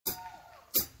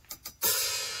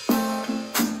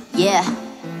Yeah,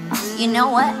 you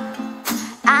know what?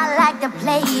 I like the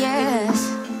players.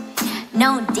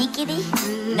 No diggity,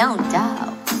 no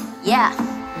dog. Yeah.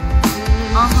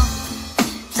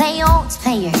 Players,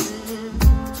 players.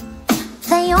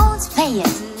 Players,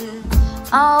 players.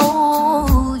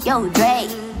 Oh, yo, Dre,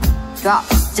 drop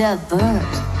the bird.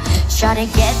 Try to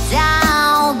get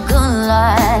down, good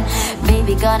Lord.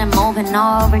 Baby got him moving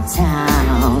over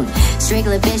town.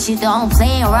 Strictly bitch, you don't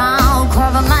play around.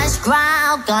 Cover much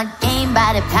ground, got game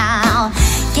by the pound.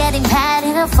 Getting paid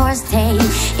in the first day,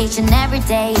 each and every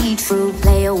day, true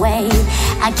play away.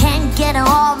 I can't get it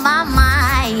off my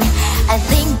mind. I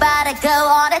think about a girl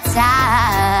all the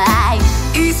time.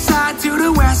 East side to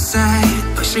the west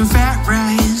side, pushing fat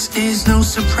rice is no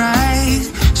surprise.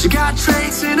 She got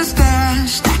trades in a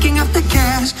stash, stacking up the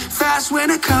cash, fast when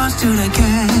it comes to the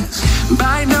gas.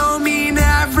 By no mean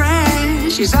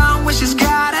average, she's on what she's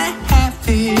gotta have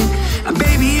it. And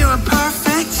baby, you're a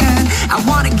perfect 10. I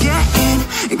wanna get in,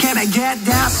 and can I get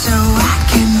down so I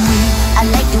can win? I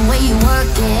like the way you work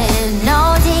it,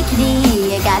 no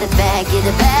diggity. I gotta back it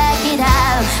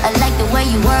out. I like the way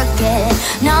you work it,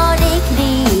 no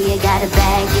diggity. I gotta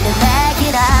back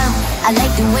it out. I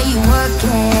like the way you work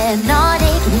it, no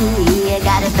diggity. I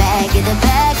gotta back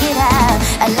it out.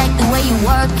 I like the way you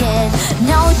work it,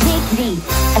 no diggity.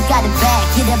 I gotta back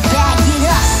it up, girl.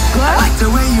 I like the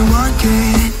way you work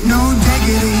it, no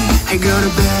diggity. I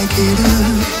gotta back it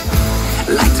up.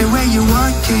 I like the way you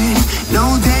work it,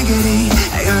 no diggity.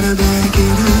 I gotta back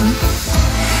it up.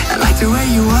 I like the way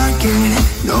you work it,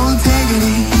 no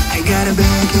diggity. I gotta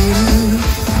back it up.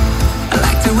 I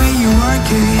like the way you work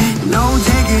it, no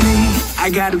diggity. I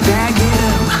gotta back it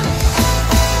up.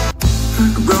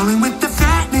 Rolling with the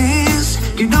fatness,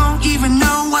 you don't even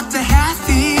know what the half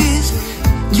is.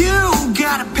 You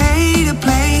gotta pay to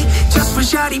play, just for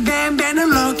shoddy bam bam to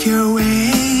look your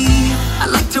way. I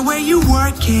like the way you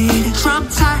work it, Trump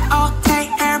tight all day,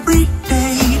 every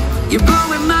day. You're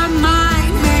blowing my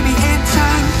mind, maybe in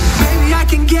time, baby I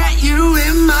can get you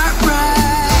in my ride.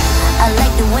 I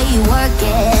like the way you work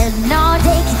it, no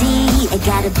diggity. I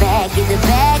gotta back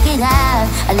it out.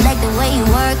 I like the way you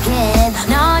work it,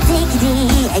 no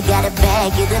diggity. I gotta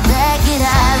back it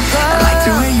out, girl. I like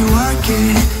the way you work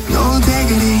it, no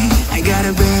diggity. I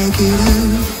gotta back it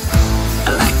up.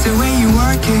 I like the way you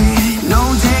work it, no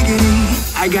diggity.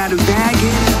 I gotta bag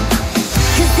it up.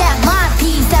 Cause that my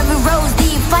piece, every rose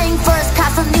deep. Flying first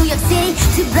class from New York City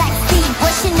to Black Sea.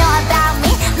 What you know about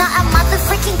me? Not a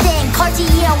motherfucking thing.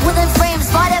 Cartier wooden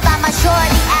frames, spotted by my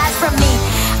shorty ass from me.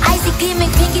 Icy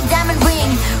gleaming, pinky diamond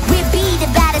ring. We be the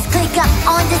baddest click up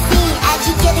on the scene. As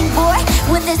you getting bored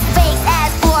with this fake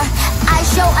ass boy, I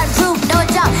show a truth, no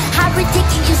doubt. How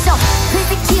ridiculous you so.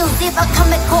 Pretty cute if I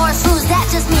come at course rules,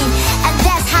 that's just me. And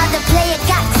that's how the player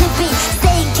got to be.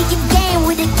 Staying kicking game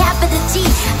with a capital G.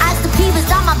 As the people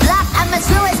on my block, I'm as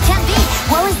real as can be.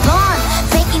 Where was born,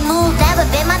 faking moves never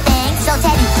been my thing. So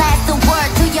Teddy, pass the word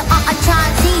to your Aunt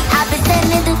Chauncey. I've been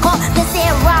sending the call, they say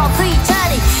around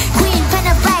 3:30. Queen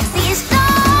pen and flag, see it's no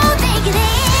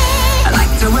diggity. I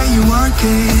like the way you work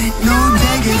it, no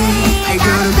diggity. I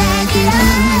gotta back it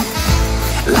up.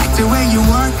 I like the way you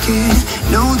work it,